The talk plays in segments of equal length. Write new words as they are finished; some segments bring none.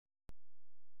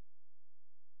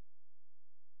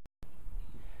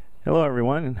Hello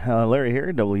everyone, Larry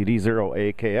here,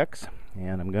 WD0AKX,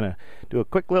 and I'm going to do a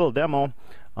quick little demo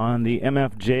on the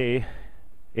MFJ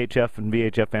HF and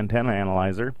VHF antenna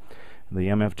analyzer, the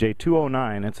MFJ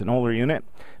 209. It's an older unit.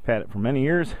 I've had it for many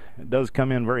years. It does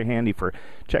come in very handy for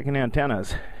checking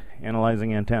antennas,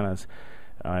 analyzing antennas.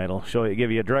 It'll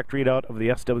give you a direct readout of the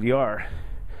SWR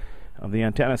of the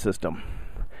antenna system.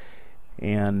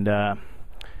 And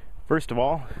first of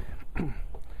all,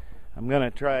 I'm going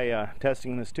to try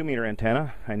testing this 2-meter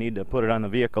antenna. I need to put it on the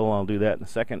vehicle. I'll do that in a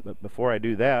second, but before I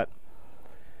do that,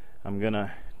 I'm going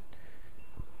to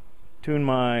tune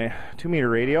my 2-meter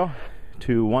radio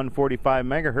to 145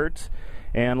 megahertz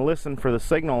and listen for the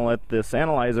signal that this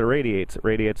analyzer radiates. It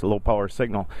radiates a low power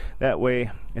signal. That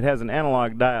way it has an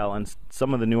analog dial, and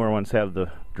some of the newer ones have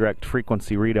the direct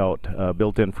frequency readout,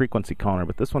 built-in frequency counter,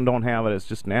 but this one don't have it. It's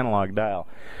just an analog dial.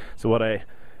 So what I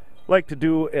like to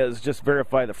do is just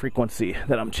verify the frequency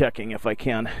that I'm checking if I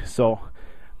can. So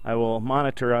I will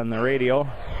monitor on the radio.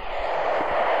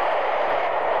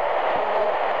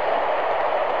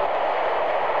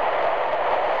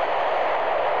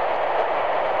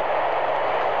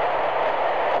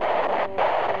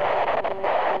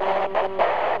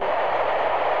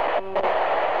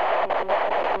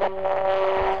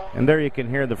 And there you can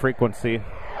hear the frequency.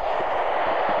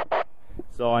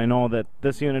 So I know that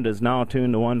this unit is now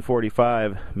tuned to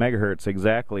 145 megahertz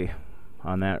exactly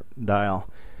on that dial.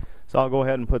 So I'll go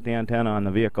ahead and put the antenna on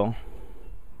the vehicle.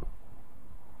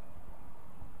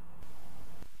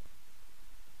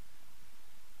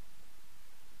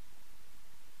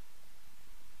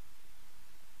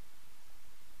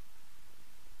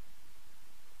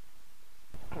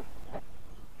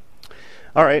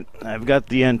 Alright, I've got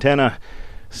the antenna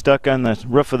stuck on the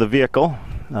roof of the vehicle.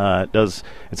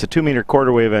 It's a 2-meter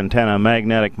quarter wave antenna,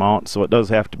 magnetic mount, so it does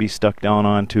have to be stuck down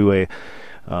onto a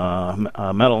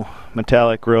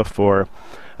metallic roof or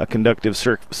a conductive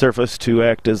surface to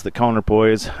act as the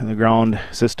counterpoise, the ground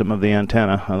system of the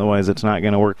antenna. Otherwise it's not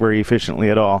going to work very efficiently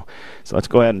at all. So let's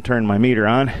go ahead and turn my meter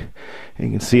on. And you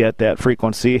can see at that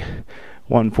frequency,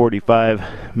 145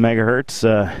 megahertz,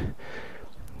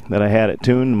 that I had it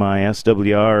tuned. My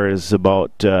SWR is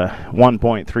about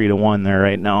 1.3 to 1 there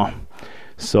right now.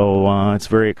 So it's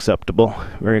very acceptable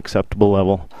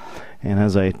level. And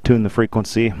as I tune the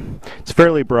frequency, it's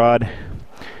fairly broad,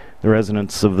 the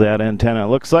resonance of that antenna, it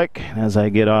looks like. As I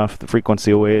get off the frequency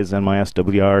a ways, then my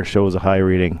SWR shows a high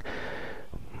reading.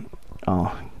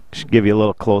 I'll give you a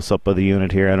little close-up of the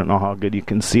unit here. I don't know how good you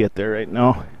can see it there right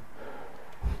now.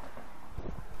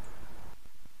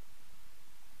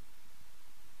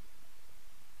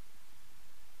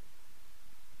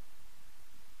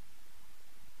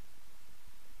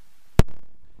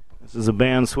 This is a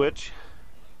band switch,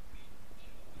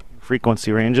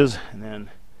 frequency ranges, and then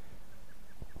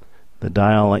the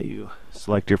dial let you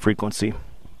select your frequency.